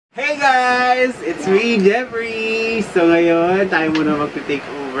Hey guys! It's me, Jeffrey! So ngayon, tayo muna mag-take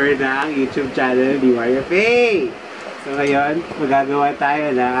over ng YouTube channel ni Mario Faye. So ngayon, magagawa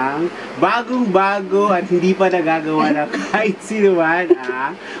tayo ng bagong-bago at hindi pa nagagawa ng kahit sino man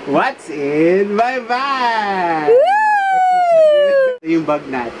ang What's in My Bag! Ito yung bag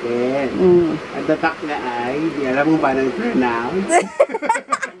natin. Ang tatak na ay, hindi alam mo ba ng pronounce?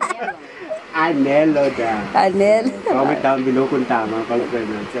 Anelo daw. Anel. Comment down below kung tama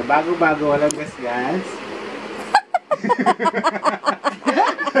pag-pronounce. Bago-bago, walang gas-gas.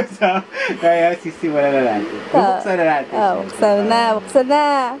 So, kaya sisimulan na natin. Buksan na natin. Buksan na, buksan na.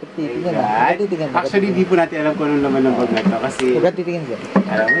 Actually, hindi po natin alam kung anong laman ng bag na ito. Kasi,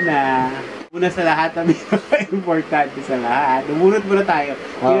 alam mo na. Una sa lahat, ang importante sa lahat. Bumunot muna tayo.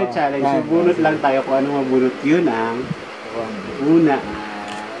 Yun ang challenge. Bumunot lang tayo kung anong mabunot. Yun ang una.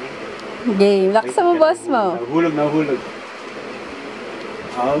 Game. Laksa mo, boss mo. Nahulog.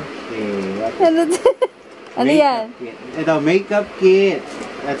 Okay. Ano yan? Ito, makeup kit.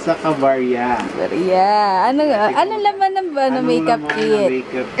 That's a kabarya. Yeah. Anong laman ng makeup kit?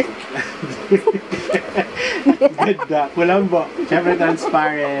 Makeup kit. Ganda. Kulambo. Siyempre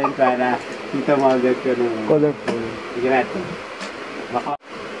transparent para dito magad ka naman. Colorful. Sige natin.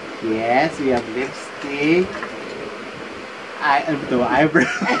 Yes, we have lipstick. Ano ito?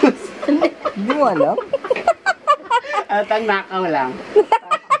 Eyebrows. Hindi mo alam? At ang nakaw lang.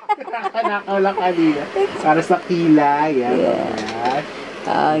 Nakaw lang kanina. Para sa kilay. Yan.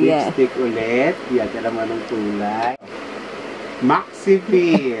 Yeah. Lipstick ulit. Yan. Alam mo anong kulay. Maxi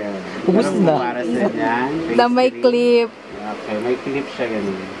Feel. Ubus na. Para sa yan. Na may clip. Okay. May clip siya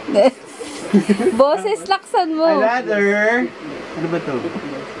ganun. Boses, laksan mo. Another. Ano ba to?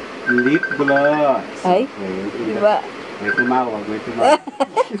 Lip gloss. Ay? Okay. Diba? May tumawag.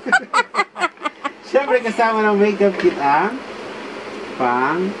 Siyempre kasama ng makeup kit ang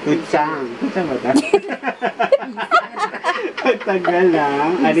tutsang. Tutsang ba ito? Tagal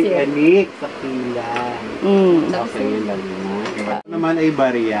lang. Anik-anik sa kilay. Okay, yun lang naman. Ito naman ay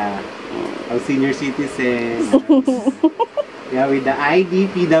barya. Ang senior citizen. Yeah, with the ID,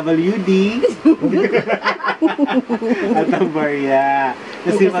 PWD. At ang barya.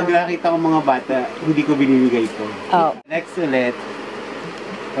 Kasi pag nakita ko mga bata, hindi ko binibigay ito. Next ulit.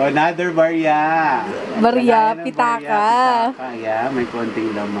 Another barya. Barya, pitaka. Yeah, may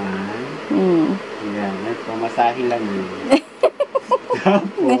konting laman. Yan, ito, masahe lang yun.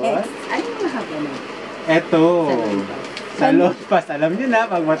 Tapos, eto. Sa lompas, alam nyo na,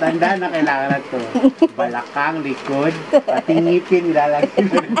 pag matanda na, kailangan na ito. Balakang, likod, pati ngipin, ilalagay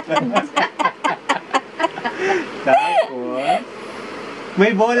na ito. Tapos,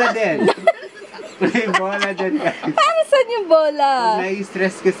 may bola din. May bola din, guys. Saan yung bola?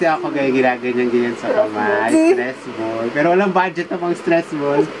 Na-stress kasi ako, gaya ginaganyan-ganyan sa kamay. Stress ball. Pero walang budget na pang stress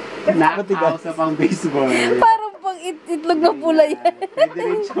ball. Knockout sa pang baseball. Parang pang itlog na pula yan. Pwede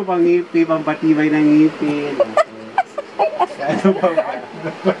rin siya pang ngipi, pang patibay ng ngipin. Ano pa ba?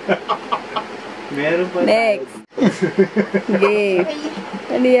 Meron pa. Next. Game.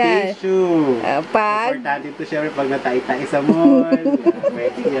 Ano yan? Tissue. Pag? Importante ito syempre pag natay-tay sa mall.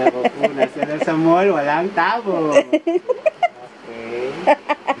 Pwede niya kukunan. Sa mall, walang tabo. Okay.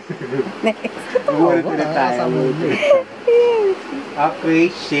 Next. Bumunod na tayo. Okay,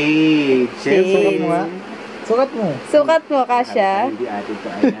 shade. Shade. Sukat mo, Kasha. Hindi atin ito.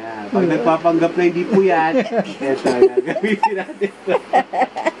 Pag nagpapanggap na hindi po yan, ito na. Gamitin natin ito.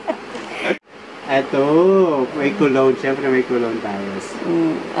 Ito, may cologne. Siyempre may cologne tayo.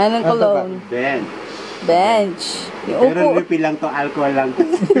 Anong cologne? Bench. Bench. Pero refill lang to, alcohol lang to.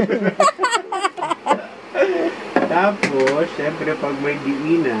 Tapos, siyempre pag may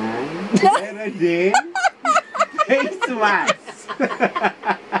diinan, meron din face mask.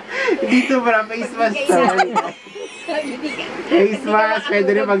 Dito para face mask to. Face mask, pwede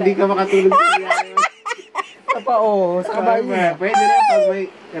rin pag di ka makatulog sa iyan. Sa kabay mo. Pwede rin pag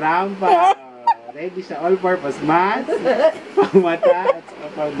may rampa. Ready siya, all-purpose mask, pang mata,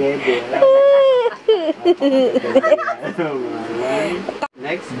 at pang dede.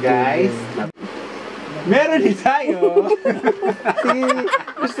 Next, guys. Meron din tayo.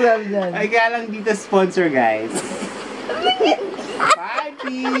 Gusto namin yan. Ay, kaya lang dito sponsor, guys.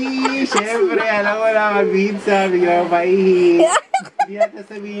 Party! Siyempre, alam mo na, mag-pizza, bigla mo paihi. Hindi natin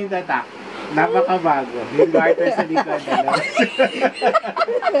sabihin yung tatak. Napakabago. Yung garter sa likod.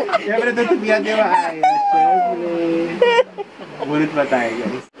 Siyempre, tutupihan niyo maayos. Siyempre. Bunot pa tayo,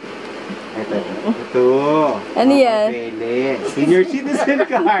 guys. Ito. Ano yan? Senior citizen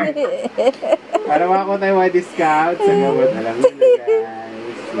card. Para makakuha tayo mga discount sa gamot. Alam nyo na,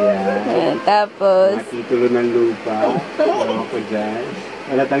 guys. Yan. Tapos, Mga titulo ng lupa. Ewan ko dyan.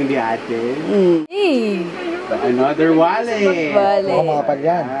 Walatang di atin. Eh. Another wallet. Wallet. Oo, makapal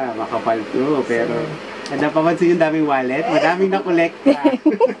yan. Makapal to. Pero, napapansin yung daming wallet. Madaming nakolekta.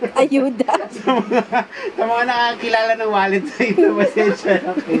 Ayuda. sa mga nakakilala ng wallet sa ito, masensya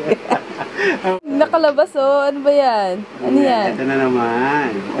na kayo. Nakalabas oh. Ano ba yan? Ano yan? Ito na naman.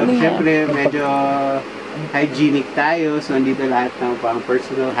 Ano yan? Siyempre, medyo hygienic tayo. So, andito lahat ng pang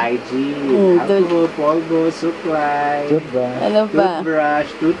personal hygiene. Alcohol, polvo, supply, Ano pa?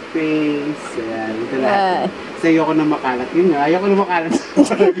 toothbrush, toothpaste. Ayan, ito lahat. Kasi ayoko na makalat. Yun nga, ayoko na makalat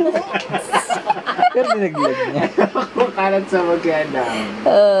sa Pero dinaglag niya. ayoko makalat sa magkandang.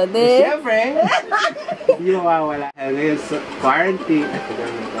 Then? Siyempre, hindi mawawala. Ngayon, quarantine. So,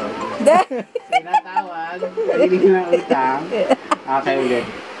 natawag. Hindi na utang. Okay ulit.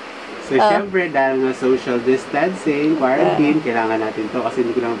 So, syempre, dahil nga social distancing, quarantine, kailangan natin to kasi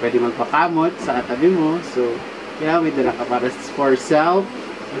hindi ko naman pwede magpakamot sa katabi mo. So, kailangan may dala ka para for self.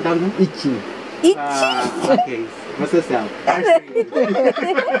 Itchy. Okay. Basta self.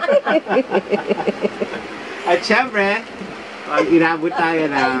 At syempre, pag inabot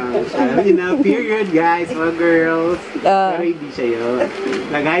tayo ng period, guys, mga girls. Pero hindi siya yun.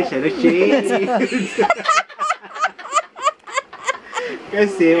 Lagay siya na shade.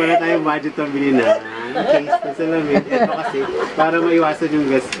 Kasi wala tayong budget pambili na case na salamin. Ito kasi para maiwasan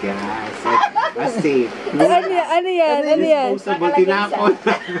yung gas-gas. Mas safe. Ano yan? Ano yan? Disposable. Tinapon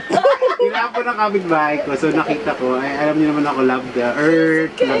ng kapitbahay ko. So nakita ko, ay alam niyo naman ako, love the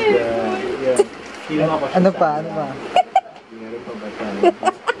earth, love the... Ano pa? Meron pa ba tayo?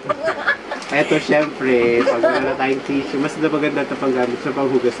 Eto, syempre, pag wala tayong tissue, mas maganda ito panggamit sa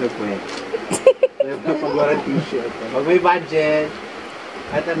panghugas ng puwet. Pag wala tissue ito. Pag may budget,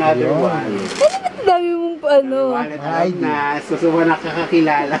 at another one. Ano dami mong ano? Wallet, alam na. So,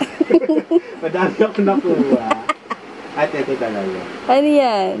 nakakakilala. Madami ako nakuha. At ito talaga. Ano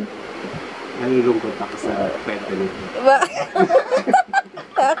yan? Nalulungkot ako sa kwento nito.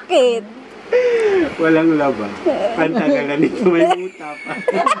 Bakit? Walang laba. Pantagalan nito. May muta pa.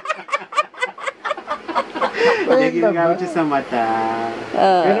 Hindi ginagamit siya sa mata.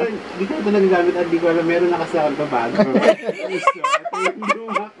 Pero hindi ko ito nagagamit at di ko alam. Meron na kasi ako ito bago.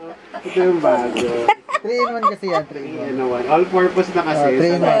 Ito yung bago. 3-in-1 kasi yan, 3-in-1. All purpose na kasi.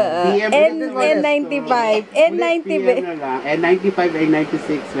 N95. N95. N95,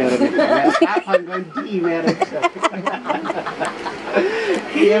 N96 meron ito. F hanggang D meron siya.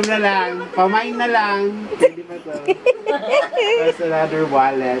 PM na lang. Pamain na lang. Pwede pa to. That's another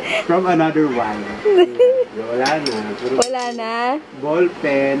wallet. From another wallet. Wala na. Wala na? Ball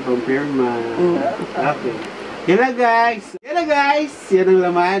pen, pampirma. Okay. Yan na guys! Yan ang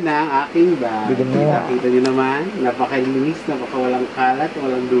laman ng aking bag. Nakita nyo naman, napakalinis, napakawalang kalat,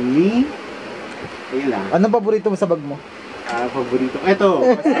 walang dumi. Ayun lang. Anong paborito mo sa bag mo? Paborito. Ito!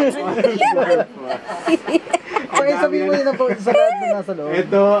 Okay, sabihin mo yun sa lahat na nasa loob.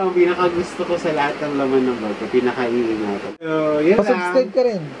 Ito ang pinakagusto ko sa lahat ng laman ng bag ko. Pinakaingatan. So, yan lang. Pa-subscribe ka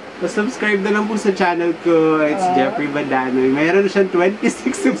rin. Pa-subscribe na lang po sa channel ko. It's Jeffrey Badanoy. Mayroon siyang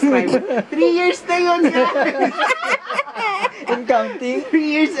 26 subscribers. 3 years na yun, guys! And counting? 3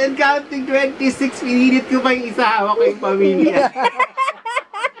 years and counting. 26. Pinilit ko pa yung isa. Hawak ko yung pamilya.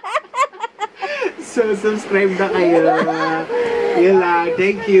 So, subscribe na kayo. Yun lang.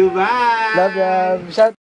 Thank you. Bye! Love you. Shout